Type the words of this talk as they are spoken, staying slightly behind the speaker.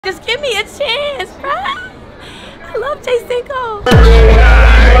Just give me a chance, bro. I love Cinco.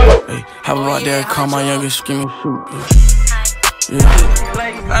 Hey, how about that? Call my youngest screaming shoot. Yeah.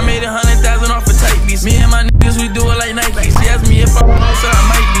 I made 100,000 off of type beats. Me and my niggas, we do it like Nike. She asked me if I want so I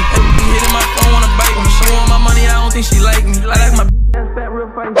might be. Every hitting my phone wanna bite me. She want my money, I don't think she like me. I like my bitch ass fat real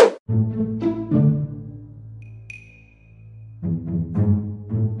fight.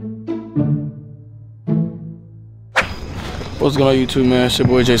 What's going on YouTube, man? It's your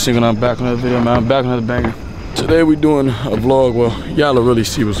boy Cinco and I'm back on another video, man. I'm back on another banger. Today we doing a vlog. Well, y'all will really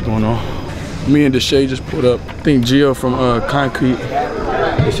see what's going on. Me and Deshay just pulled up. I think Gio from Concrete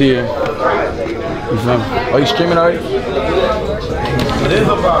is here. Are you streaming already?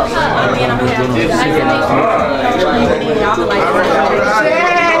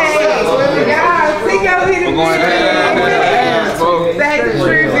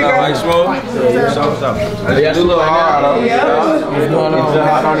 Yeah, do a little hard, though.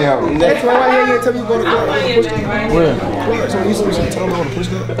 That's why you tell me you go to where?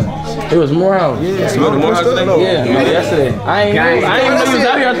 It was Morehouse. Yeah, yesterday. I ain't know you was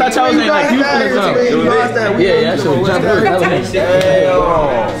out here. I thought y'all was in like Houston or something. Yeah, that shit was jumping.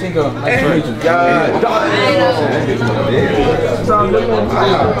 Cinco, nice to meet you.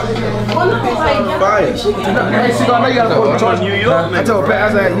 I told Pat, I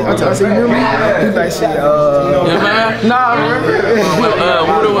said, you knew me? He's like, shit, nah,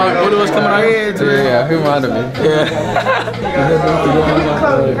 Woody was coming out here? Yeah, he reminded me.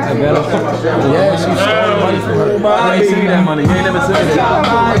 Yeah, she stole money from her. You ain't send me that money. You ain't never sent me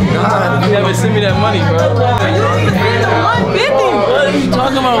that. You never sent me that money, bro. 150. What are you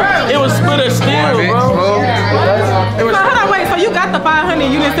talking about? It was split or steal, bro. Hold on, wait. So you got the 500?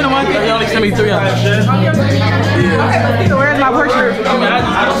 You didn't send the 150? You only sent me 300. So where's my purchase? I mean, I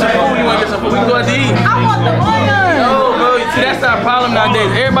got some food. You want to get some food? We can go out to eat. I want the money. No, bro. See, that's our problem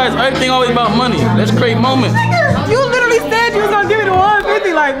nowadays. Everything always about money. Let's create moments. You literally said you was gonna give me the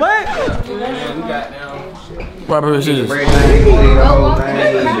 150. Like what? Robert, scissors.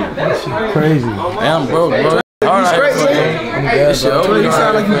 Crazy. Man, I'm broke, bro. All right, bro. You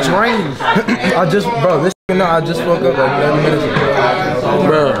sound like you drained. I just woke up like 11 minutes ago.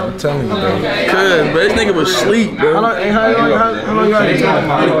 Bro, I'm telling you, bro. Cuz, bro, this nigga was asleep, bro. How long you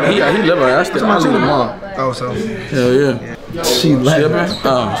got? He live right. I still see tomorrow. Oh, so. Hell yeah. She left.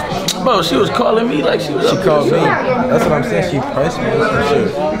 Bro, she was calling me like she was. She called me. That's what I'm saying. She pressed me on some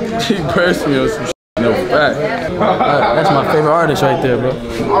shit. She pressed me on some shit. No fact. That's my favorite artist right there, bro.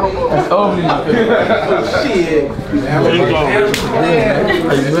 That's overly my favorite. Shit. How you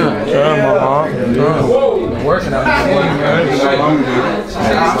doing? Working out. I'm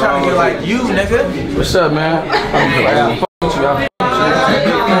trying to get like you, nigga. What's up, man? I'm with you. None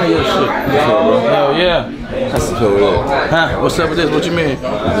of your shit. Hell yeah. Huh? What's up with this? What you mean?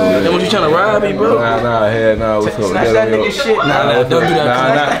 Then what you trying to rob me, bro? Nah, hell no. What's up? Snatch that nigga shit. Nah, don't do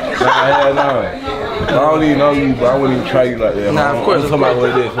that. Hell no. I don't even know you, but I wouldn't even try you like that. Nah, of course. Somebody what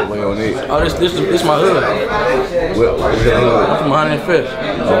it is, something on it. Oh, this my hood. What's your hood? I'm from 105th.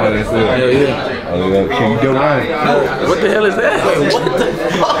 105th? Hell yeah. Oh, yeah. Shit, you doing right? What the hell is that? What the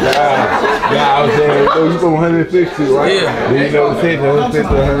fuck? Nah, I was saying, you from 150, right? Yeah. You know what I'm saying? 150 to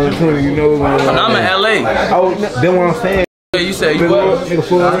 120, you know what I'm saying? I'm in LA. Oh, that's what I'm saying. You said you what? Nigga,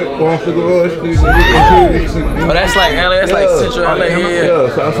 Oh, that's like LA, that's like Central LA, yeah.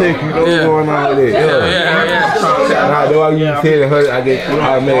 So I'm saying, you know what's going on with that. Yeah. Nah, though you said her, I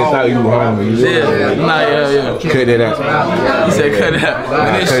made thought you were hungry. Yeah. Cut that out. You said cut it out.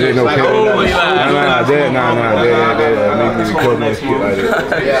 Cut it, no cut it out. Nah, that make me cut my shit like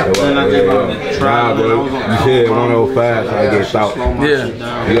that. Nah, bro, you said 105, so I get thought.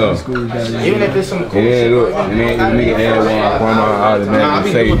 Yeah. Even if it's some cool shit. Yeah, look, and then the nigga add one. From my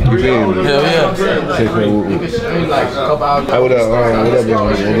automatic say, you feel me? Hell yeah. What up, I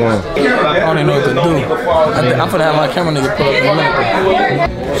don't even know what to do. I'm finna have my camera nigga pull up in a minute.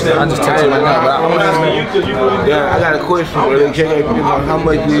 I just text him right now, but I got a question. How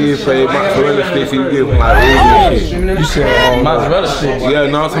much do you say mozzarella sticks you get from my Adrian? You said mozzarella sticks? Yeah,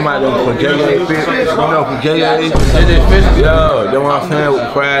 no, somebody from JJ Fish. You know, from JJ Fish? Yeah, that's what I'm saying with the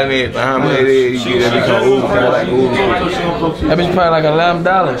fried it. How much it is, you get that become Uber. That bitch probably like $11.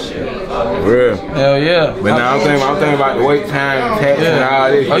 Real? Hell yeah. But now I'm thinking about the wait time, tax, and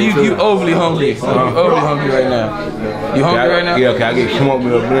all this. Oh, you overly hungry. You overly hungry right now. You hungry right now? Yeah, okay, I get smoked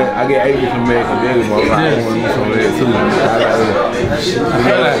milk. I get 80 from Mac and Daily, but I want to eat some of that too.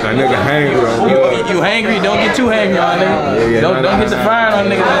 I nigga hangry. You hangry? Don't get too hangry on nigga. Don't get the frying on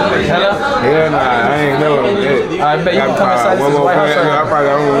nigga. Hello? Hell nah, I ain't never done that. I bet you can come inside this White House. I probably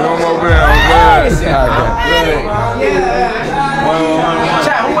got one more band on God.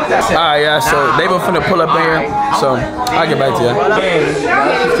 Chat, who Alright, yeah, so they were finna pull up in here, so I'll get back to you.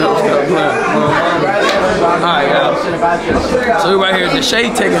 Alright, yeah. So we right here, the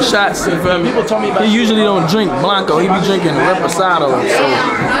shade taking shots, you feel me? He usually don't drink Blanco, he be drinking Reposado, so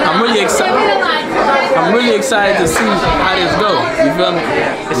I'm really excited. I'm really excited to see how this go. You feel me?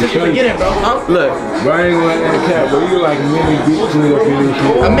 Get it, bro. Huh? Look. Bro, I ain't going to cap, but you like a mini Bigfoot up in this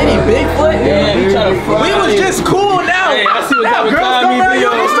shit. A mini Bigfoot? Yeah, you trying to fry. We was just cool now. Hey, I see what type of time you be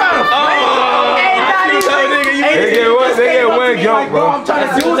on. They get one joke, bro. I'm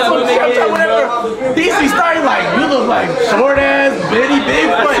trying to do some shit. I'm trying whatever. DC started like, you look like short ass, bitty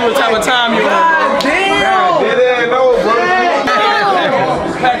Bigfoot. I see what type of time you on. God damn. They didn't know, bro.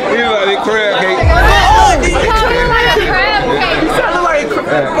 He like a crab cake. You sound like a crab cake. You sound like a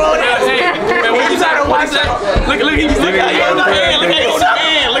crab, bro. Man, when you try to watch that, look how you hold the hand. Look how you hold the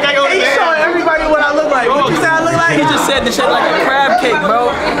hand. Look how you hold the hand. He's showing everybody what I look like. What you say I look like? He just said this shit like a crab cake, bro.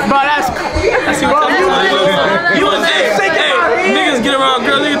 Bro, that's I see what type of time you on. You was Hey, niggas get around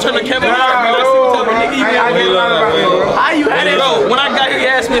girls, niggas turn the camera on, bro. I see what type of nigga you is. how you had it? Bro, when I got here, he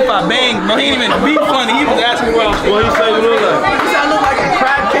asked me if I banged, bro. He ain't even be funny. He was asking me what I was. What he say you look like? He said I look like a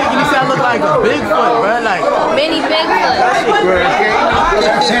crab cake and he said I look like a Bigfoot, bro. Like, Mini Bigfoot.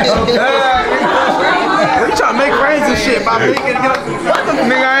 we trying to make friends and shit by making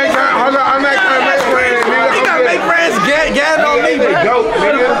Nigga, I ain't trying. Hold on, I'm not trying to make friends, nigga. You gotta make friends, get on me, bro. Joke,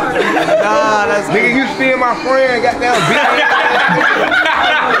 nigga. Nah, that's Nigga, you still my friend, goddamn bitch.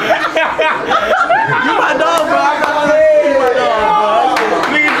 you my dog, bro. I'm not gonna say you my dog, bro.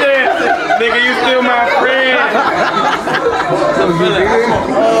 Nigga said, nigga, you still my friend.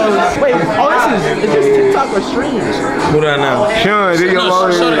 Wait, is this TikTok or streams? What I know? Sean, this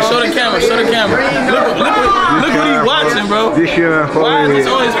your Show the camera, show the camera. Look what he's watching, bro. This Sean Why is this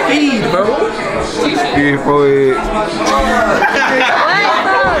on his feed, bro? This forehead.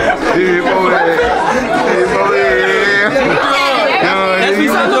 This forehead. This forehead. That's what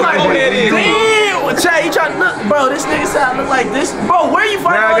your forehead is. Damn, Chad, you trying to look, bro? This nigga said I look like this, bro. Where you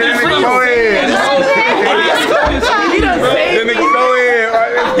find all these videos? He done saved me.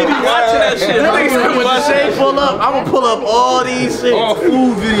 He be watching that shit. When the shade pull up, I'm gonna pull up all these shit. All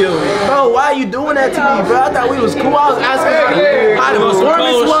food videos. Bro, why are you doing that to me, bro? I thought we was cool. I was asking how the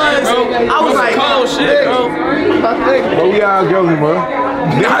performance was. I was like, cold shit, bro. Bro, we all joking, bro.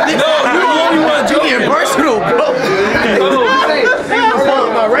 no, you the only one being personal, bro.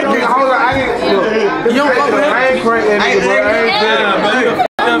 My record. Hold on, I didn't. You don't fuck with him? I ain't crank that nigga, bro. I ain't saying that, bro.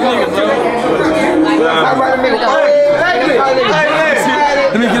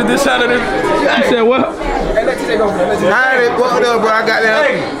 Let me get this out of this. You said what? I ain't fucked up, bro. I got that.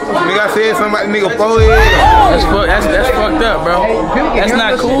 Nigga, I said something about the nigga forehead. That's fucked up, bro. That's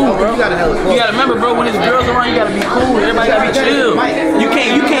not cool, bro. You gotta remember, bro, when there's girls around, you gotta be cool. Everybody gotta be chill. You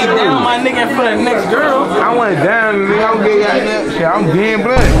can't down my nigga in front of the next girl. I went down, nigga. I'm getting out that shit. I'm being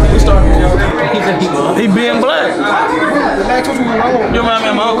blood. He being blood. You remind me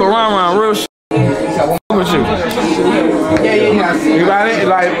of my Uncle Ron, real shit. With you. If I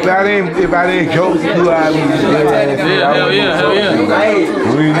didn't joke, you out. Hell yeah.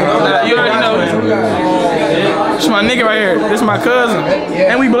 You already know. This my nigga right here. This is my cousin.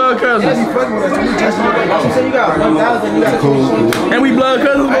 And we blood cousins. Cool. And we blood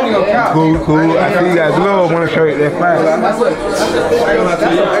cousins, bro. Cool. I see you guys love on the shirt. That's fine.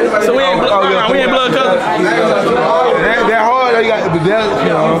 So we ain't blood cousins. That hard, you got the fidelity,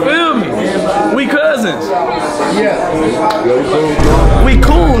 you know. Feel me? We cousins. We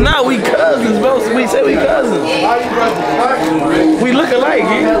cool now, we cousins, bro. We say we cousins. We look alike,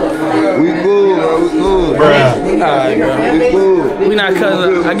 yeah? We cool, bro. We cool. Alright, bro. We cool. We not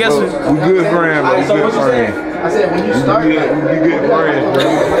cousins. I guess we good friends, bro. We good friends. I said when you start, we good friends, bro.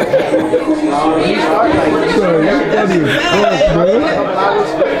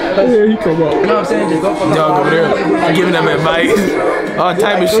 Here you come up. You know what I'm saying? Just go for the dog over there giving them advice. All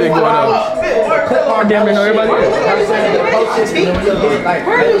type of shit going on. I damn near know everybody.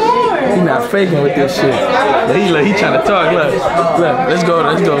 He not faking with this shit. He trying to talk. Look. Let's go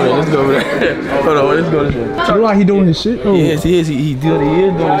over there. Hold on, let's go there. Look like he doing his shit though. Yes, he is. He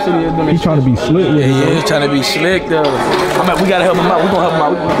doing his shit. He's trying to be slick. Yeah, he's trying to be slick though. We gotta help him out. We gonna help him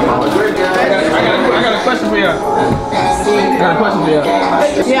out. I got a question for y'all.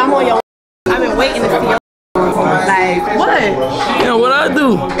 Yeah, I'm on your. I've been waiting to see your. Like what? You know what I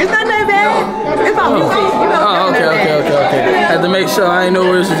do? It's not that bad. It's on music. You know. Oh, okay. Had to make sure I ain't know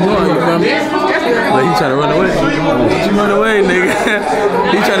where this is going. You feel me? Like he trying to run away. You run away, nigga.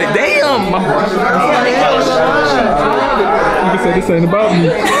 He trying to. Damn. You can say this ain't about me.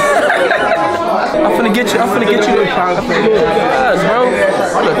 I'm finna get you. I'm finna get you. Bro.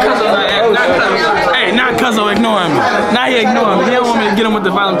 Hey, not Cuzzo ignoring me. Now he ignoring me. He don't want me to get him with the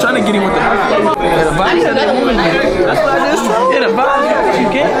vibe. I'm trying to get him with the vibe. Yeah, the vibe. That's what I just told you. Yeah, the vibe. You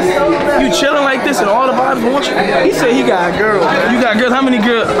can't. You chilling like this and all the vibes want you. He said he got a girl. You got girls? How many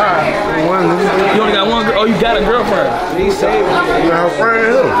girls? One. You only got one girl? Oh, you got a girlfriend? He said her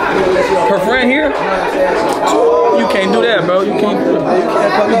friend here. Her friend here? You can't do that, bro. You can't do it.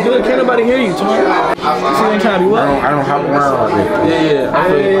 You good? Can't nobody hear you, Tony. You ain't trying to be what? I don't hop around like that. Yeah. I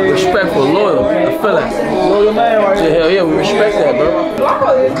feel respectful, loyal. I feel that. Loyal man, right? Hell yeah, we respect that, bro.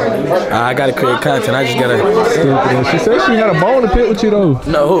 I gotta create content. I just gotta. She said she had a bone to pit with you though.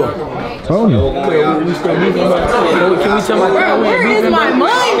 No, who? Tony. Can we tell my Where is my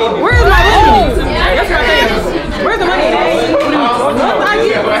money? Where is my money? That's what I'm saying. Where's the money? I'm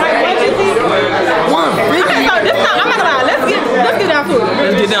not gonna lie. Let's get down to it.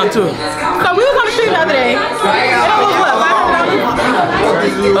 Let's get down to it. So we was on the street the other day. It was what,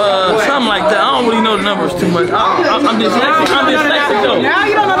 $500? Something like that. I don't really know the numbers too much. I'm dyslexic. I'm dyslexic though. Now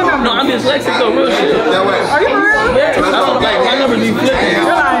you don't know the numbers. No, I'm dyslexic though. Real shit. Are you for real? Yeah. I don't like my numbers be flipping.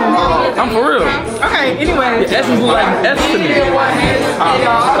 I'm for real. Okay. Anyway. The S's look like S to me.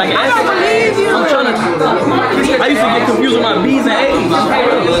 Like I don't believe you. I'm trying to. I used to get confused with my B's and A's.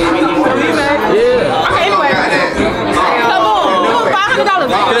 Yeah. Okay. Anyway. So boom, $500.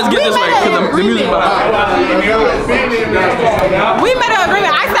 Let's get this way, because the music behind. We made an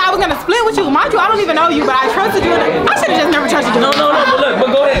agreement. I said I was gonna split with you. Mind you, I don't even know you, but I trusted you. I should have just never trusted you. No, but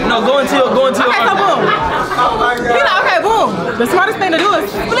go ahead. No, go until. Okay, so boom. You know, okay, boom. The smartest thing to do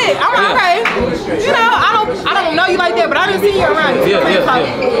is split. I'm like, okay. You know, I don't know you like that, but I didn't see you around.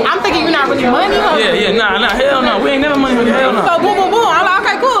 Yeah. I'm thinking you're not really money. Yeah, nah, hell no. We ain't never money, hell no. So boom. I'm like,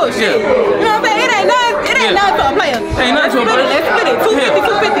 okay, cool. Shit. You know what I'm saying? It ain't nothing for a player. Ain't nothing for a player. Let's split it.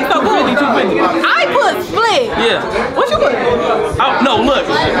 250. So boom. 250. I put split. Yeah. What you put? No, look.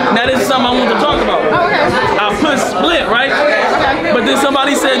 Now this is something I want to talk about. Oh, okay. I put split, right? Okay. But then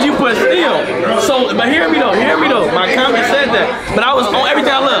somebody said you put steal. So, but hear me though. My comment said that. But I was on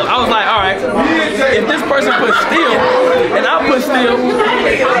everything I love. I was like, all right, if this person put steal and I put steal,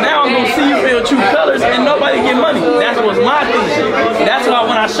 now I'm gonna see you feel true colors and nobody get money. That was my thing. That's why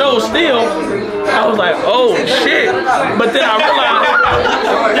when I showed steal, I was like, oh shit. But then I realized.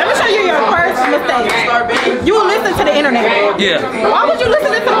 Let me show you your first mistake. You will listen to the internet. Yeah. Why would you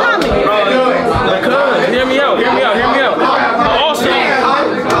listen to the comments? Because, hear me out. But also,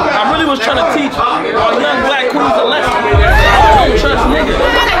 I really was trying to teach our young black queens a lesson. I don't trust niggas. I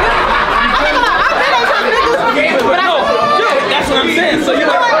don't trust niggas. But no, that's what I'm saying. So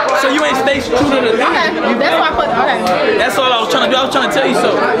you ain't stay true to the thing. Okay, that's why I put, okay. That's all I was trying to do. I was trying to tell you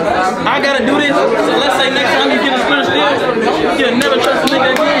so. I gotta do this. So let's say next time you get a split steal, you'll never trust a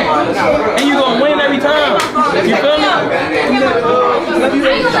nigga again. And you gonna win every time. You feel me? You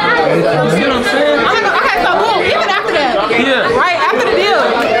see what I'm saying? Okay, so boom, even after that. Yeah. Right, after the deal,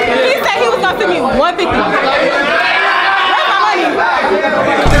 he said he was gonna send me $150. Where's my money?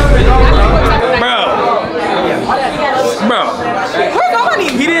 Bro. Where's my money?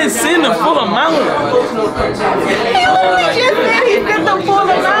 He didn't send the full amount. He literally just said he sent the full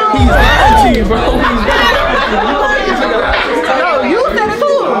amount. He's lying to you, bro. No, you said it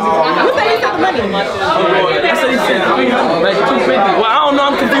too. You said he sent the money. I said he sent 300, like 250. Well, I don't know.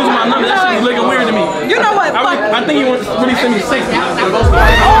 I'm confused with my number. That shit is looking weird to me. You know what? I think he really sent me 60.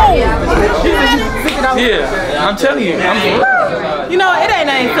 Oh! Yeah, I'm telling you. You know, it ain't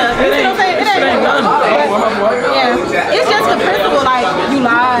nothing tough. You see what I'm saying? It ain't nothing. Yeah. It's just the principle, like, you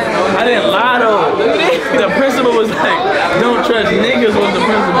lied. I didn't lie though. The principle was like, don't trust niggas was the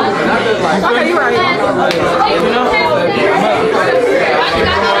principle. Okay, you right. You know?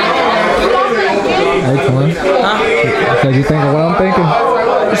 Hey, Twin. Huh? Said you thinking what I'm thinking?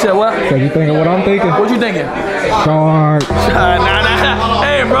 You said what? Said you thinking what I'm thinking? What you thinking? Shark. Nah.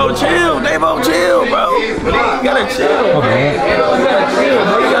 Hey, bro, chill. They both chill, bro. You gotta chill. Okay.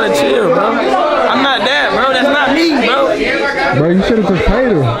 You gotta chill, bro. I'm not that, bro. That's not me, bro. Bro, you should've just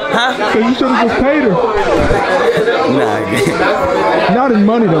paid her. Huh? So you should've just paid her. Nah. Not in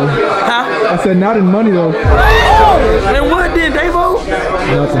money though. Huh? I said not in money though. And what then, Davo?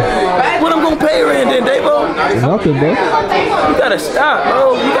 Nothing. What I'm gonna pay her in then, Davo? Nothing, bro. You gotta stop,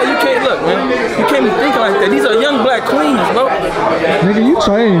 bro. You can't look, man. You can't be thinking like that. These are young black queens, bro. Nigga, you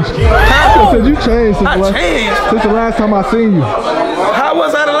changed. How? I said you changed since the last time I seen you. How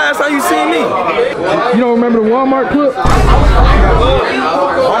was I the last time you seen me? You don't remember the Walmart clip?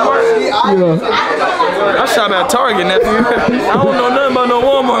 Walmart? Yeah. I shop at Target, nephew. I don't know nothing about no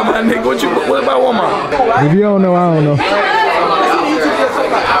Walmart, my nigga. What about Walmart? If you don't know, I don't know.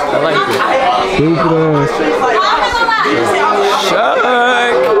 I like it. Stupid ass.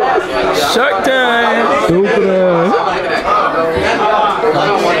 Shark time. Stupid ass.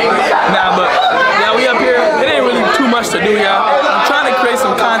 Nah, but yeah, we up here. It ain't really too much to do, y'all. I'm trying to create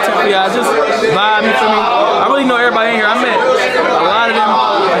some content for y'all. Just vibe, you feel me? I really know everybody in here. I met a lot of them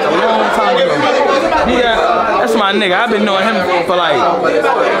like a long time ago. Yeah, that's my nigga. I've been knowing him for like,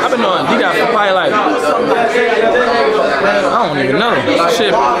 I've been knowing Ddot for probably like, I don't even know.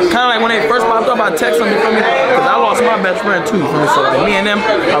 Shit, kind of like when they first popped up, I texted them, you feel me? Because I lost my best friend too, you feel me? So like, me and them,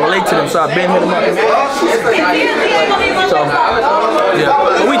 I relate to them, so I've been hitting them up. So, yeah,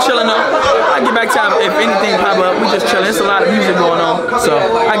 but we chilling up. I'll get back to y'all if anything pop up. We just chilling. There's a lot of music going on, so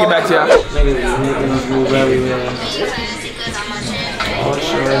I'll get back to y'all.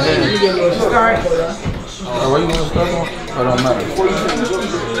 Where you gonna start on? It don't matter.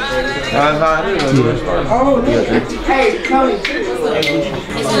 Hey, Tony.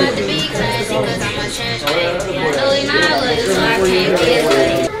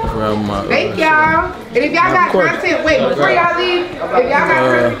 Thank y'all. And if y'all got content, wait, before y'all leave, if y'all got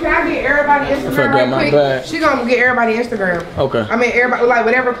content, can I get everybody Instagram right quick? She gonna get everybody Instagram. Okay. I mean, everybody, like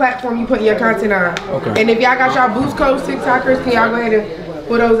whatever platform you put your content on. Okay. And if y'all got y'all boost codes, TikTokers, can y'all go ahead and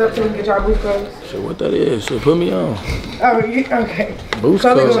put those up so we can get y'all boost codes? Shit, what that is? Shit, put me on. Oh, okay. Boost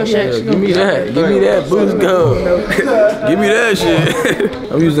code. Yeah, give me that. Give me that boost code. Give me that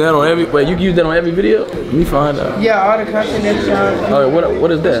shit. I'm using that on every. Wait, you can use that on every video? Let me find out. Yeah, all the content that y'all. All right,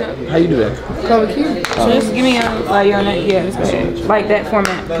 what is that? How you do that? Cover Q. So just give me like your name. Yeah, this page. Like that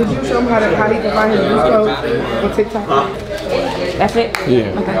format. Could you show him how he can find his boost code on TikTok? That's it?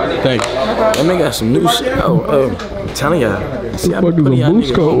 Yeah. Okay. Thank you. That nigga got some new shit. I'm telling y'all. See, I've been putting y'all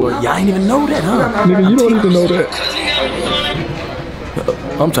niggas on. Y'all ain't even know that, huh? Nigga, you don't even know that.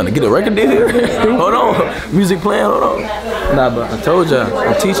 I'm trying to get a record deal here. Hold on. Music playing, hold on. Nah, but I told y'all,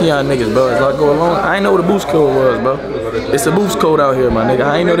 I'm teaching y'all niggas, bro. As I go along, I ain't know what a boost code was, bro. It's a boost code out here, my nigga.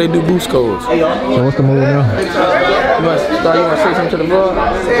 I ain't know they do boost codes. So what's the move now? You wanna say something to the vlog?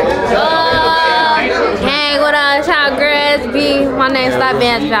 Gang, what up? Y'all girls be. My name's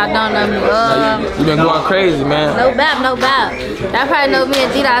Bandz, if y'all don't know me. You been going crazy, man. No bap, no bap. Y'all probably know me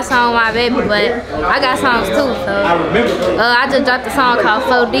and Ddot song My Baby, but I got songs too, so. I just dropped a song called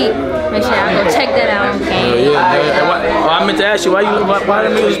So Deep. Make sure y'all go check that out. Yeah. I meant to ask you, why them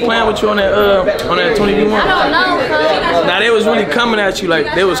niggas was playing with you on that 20v1? I don't know, cuz. Nah, they was really coming at you,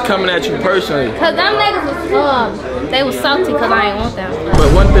 like, they was coming at you personally. Cause them niggas was, they was salty cause I ain't want them.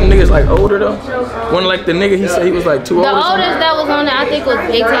 But wasn't the niggas like older though? Wasn't like the nigga he said he was like too old? The oldest that was on there, I think was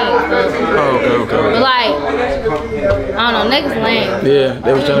 18. So. Oh, okay. But like, I don't know, niggas lame. Yeah,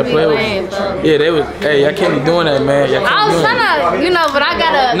 they was trying to play with you. Yeah, they was, hey, y'all can't be doing that, man. I was trying to, you know, but I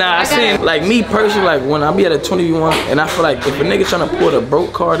gotta. Nah, I seen, like me personally, like when I be at a 20v1 and I feel like if a nigga trying to pull the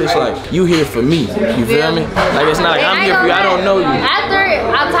broke card, it's like, you here for me. You feel me? Like it's not like I'm here for you, I don't know you. After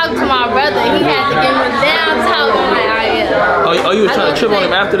I talked to my brother, he had to give me down talk. I'm like, oh, you was trying to trip on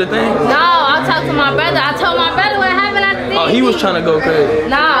him after the thing? No, I talked to my brother. I told my brother what happened at the thing. Oh, he was trying to go crazy.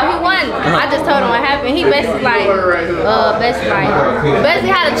 No, he wasn't. I just told him what happened. He basically like, basically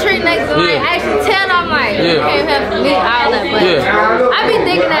had a treat next to like, actually tell him like, you came here for me, all that. But I be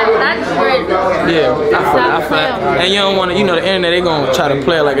thinking that, but I just worried. Yeah, I feel it. And you don't want to, you know, the internet, they gonna try to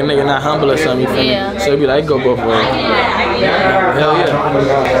play it like a nigga not humble or something, you feel me? So it be like, go both ways. Hell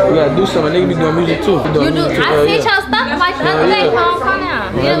yeah. You gotta do something. Nigga be doing music too. You do. I see your stuff like the other day. Come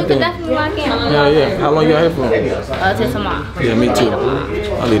down. Yeah, we can definitely lock in. Yeah. How long you out here for? Till tomorrow. Yeah, me too.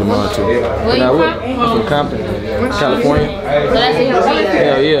 I'll leave tomorrow too. Where you from? I'm from Compton, California. So that's in your feet?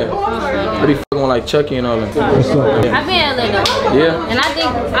 Hell yeah. I be fucking with like Chucky and all that. I be in LA though. Yeah. And I think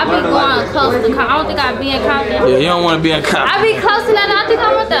I be going close to Compton. I don't think I be in Compton. Yeah, you don't want to be in Compton. I be close to that. I think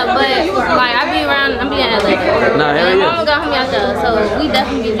I want that, but like I be around. I be in LA. Nah, hell yeah. Mama got me out there, so we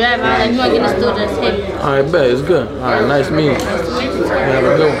definitely be driving out. If you want to get in the studio, just hit me. All right, bet it's good. All right, nice meeting. Have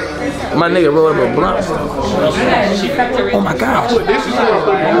a good one. My nigga rolled up a blunt. Oh my gosh.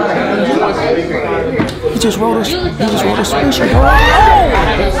 He just rolled a special.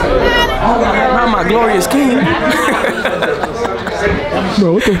 Oh! Not my glorious king.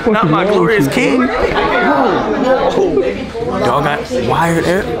 Bro, what the fuck? Not my glorious king. Whoa. Y'all got wired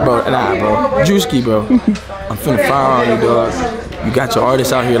air? Bro, nah, bro. Juicy, bro. I'm finna fire on you, dog. You got your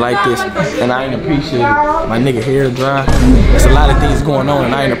artists out here like this, and I ain't appreciate it. My nigga hair dry. There's a lot of things going on,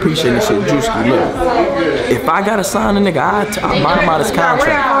 and I ain't appreciating this shit. Juicy, look. If I gotta sign a nigga, I buy him out his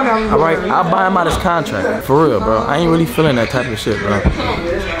contract. All right, I buy him out his contract. For real, bro. I ain't really feeling that type of shit, bro.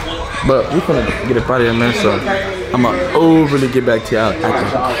 But we finna get up out of here, man. So I'ma overly get back to y'all at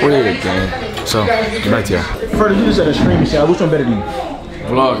the crib, gang. So get back to y'all. For the users that are streaming, which one better than you?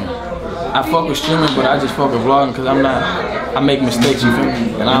 vlogging. I fuck with streaming, but I just fuck with vlogging because I make mistakes, you feel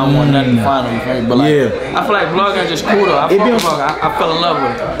me? And I don't want nothing final, you feel me? But like, I feel like vlogging is just cool though. I fuck with vlogging. I fell in love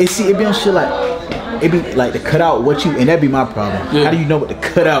with it. It be on shit like, it be like to cut out what you, and that'd be my problem. Yeah. How do you know what to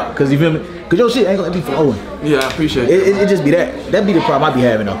cut out? Cause you feel me? Cause your shit ain't gonna be flowing. Yeah, I appreciate it. It just be that. That'd be the problem I be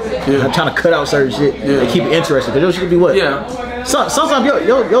having though. Yeah. I'm trying to cut out certain shit and keep it interesting. Cause your shit be what? Yeah. Sometimes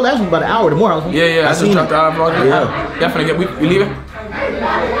your last one about an hour or more. Yeah, I just dropped the hour vlog. Yeah. Definitely. We leaving?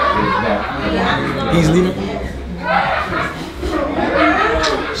 He's leaving?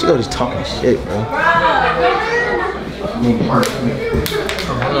 She go just talking shit, bro.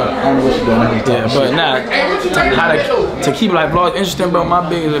 I don't know what she's doing. Yeah, but nah, how to keep like vlogs interesting, bro. My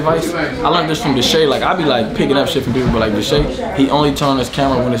biggest advice, I learned this from Deshay. Like I be like picking up shit from people, but like Deshay, he only turn on his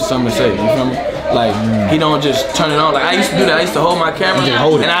camera when there's something to say. You feel me? Like he don't just turn it on. Like I used to do that. I used to hold my camera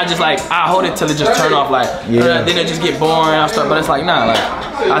and I just like I hold it till it just turn off. Like then it just get boring and stuff. But it's like nah, like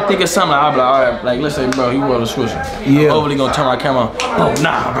I think it's something. I'll be like, all right, like let's say, bro, you roll a swisher. I'm overly gonna turn my camera on. Oh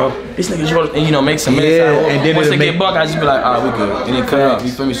nah, bro, this nigga's rolling, and you know make some minutes. And then once they get buck, I just be like, all right, we good, and then cut it out.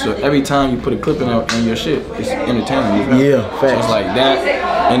 You feel me? So every time you put a clip in your shit, it's entertaining. You feel me? Yeah, facts. So it's like that,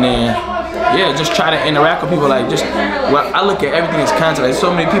 and then. Yeah, just try to interact with people. Like, just well, I look at everything as content. Like,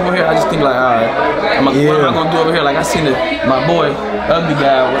 so many people here, I just think like, all right, what am I gonna do over here? Like, I seen my boy, ugly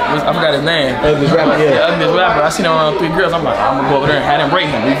guy. I forgot his name. Ugliest rapper. Yeah, ugliest rapper. I seen him around 3 girls. I'm like, I'm gonna go over there and have him break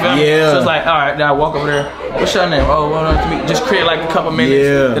him. You feel me? Yeah. So it's like, all right, then I walk over there. What's your name? Oh, well, just create like a couple minutes.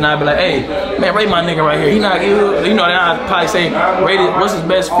 Yeah. Then I'd be like, hey, man, rate my nigga right here. He not good. You know, then I'd probably say, rate it. What's his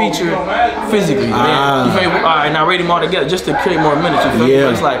best feature physically? You feel me? All right, now rate him all together just to create more minutes. You feel me?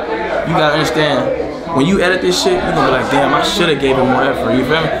 But it's like, you gotta understand. When you edit this shit, you're gonna be like, damn, I should have gave him more effort. You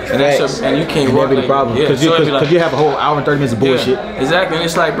feel me? And that's and you can't work the problem. Because you have a whole hour and 30 minutes of bullshit. Yeah, exactly. And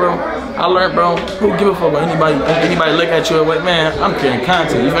it's like, bro, I learned, bro, who give a fuck about anybody look at you and like, man, I'm creating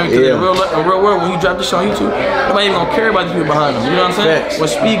content. You feel me? Because in the real world, when you drop this shit on YouTube, nobody even gonna care about the people behind them. You know what I'm saying? When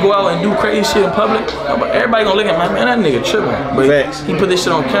Speed go out and do crazy shit in public, everybody gonna look at me, man, that nigga tripping. But he put this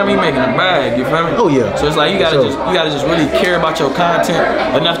shit on camera, he making a bag. You feel me? Oh yeah. So it's like you gotta just really care about your content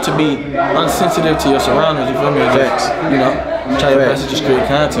enough to be unsensitive to your surroundings. You feel me? Just, you know, try your best to just create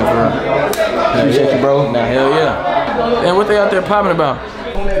content for real. Appreciate you, bro. Nah, hell yeah. And what they out there popping about?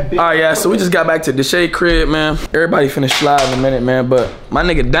 Alright, yeah, so we just got back to Deshay crib, man. Everybody finna slide in a minute, man. But my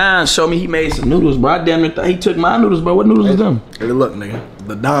nigga Don showed me he made some noodles, bro. I damn near he took my noodles, bro. What noodles is them? Hey, look, nigga.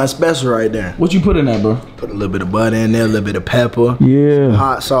 The Don special right there. What you put in that, bro? Put a little bit of butter in there, a little bit of pepper. Yeah.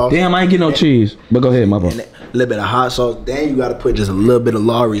 Hot sauce. Damn, I ain't get no cheese. But go ahead, my bro. A little bit of hot sauce. Then you gotta put just a little bit of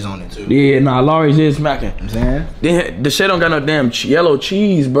Lawry's on it, too. Yeah, nah, Lawry's is smacking. You know what I'm saying? Deshay don't got no damn yellow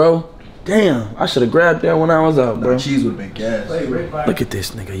cheese, bro. Damn, I should have grabbed that when I was out, bro. The cheese would have been gas. Look at this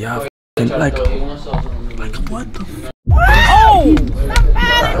nigga, y'all. Like what the f?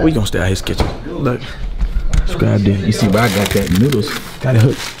 Oh! We gonna stay out his kitchen. Look. Subscribe there. You see where I got that noodles. Got it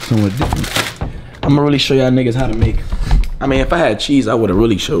hooked somewhere different. I'm gonna really show y'all niggas how to make. I mean, if I had cheese, I would have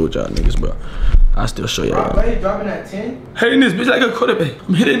really showed y'all niggas, bro. I'll still show y'all. Why you dropping that 10? Hitting this bitch like a quarterback.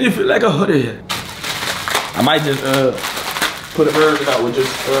 I'm hitting this bitch like a hoodie. I might just put a bird out with just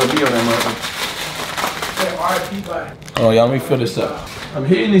be on that motherfucker. Oh, y'all, let me fill this up. I'm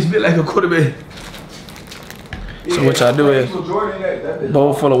hitting this bit like a quarterback. So what y'all do is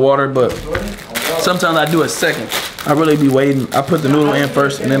bowl full of water, but sometimes I do a second. I really be waiting. I put the noodle in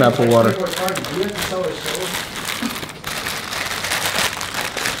first and then I put water.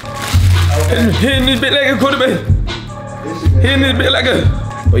 Hitting this bit like a quarterback. Hitting this bit like a.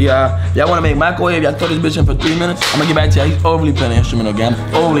 But yeah, y'all wanna make microwave? Y'all throw this bitch in for 3 minutes. I'm gonna get back to y'all. He's overly playing the instrumental game.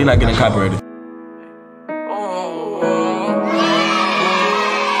 I'm overly not getting copyrighted.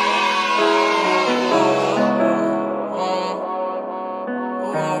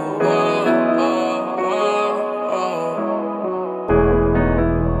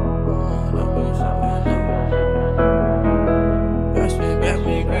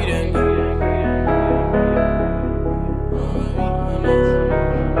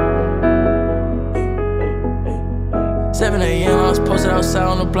 Outside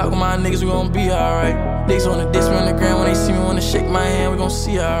on the block with my niggas, we gon' be alright. Niggas on the disc, on the ground, when they see me, wanna shake my hand, we gon'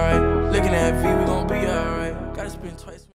 see alright. Looking at V, we gon' be alright.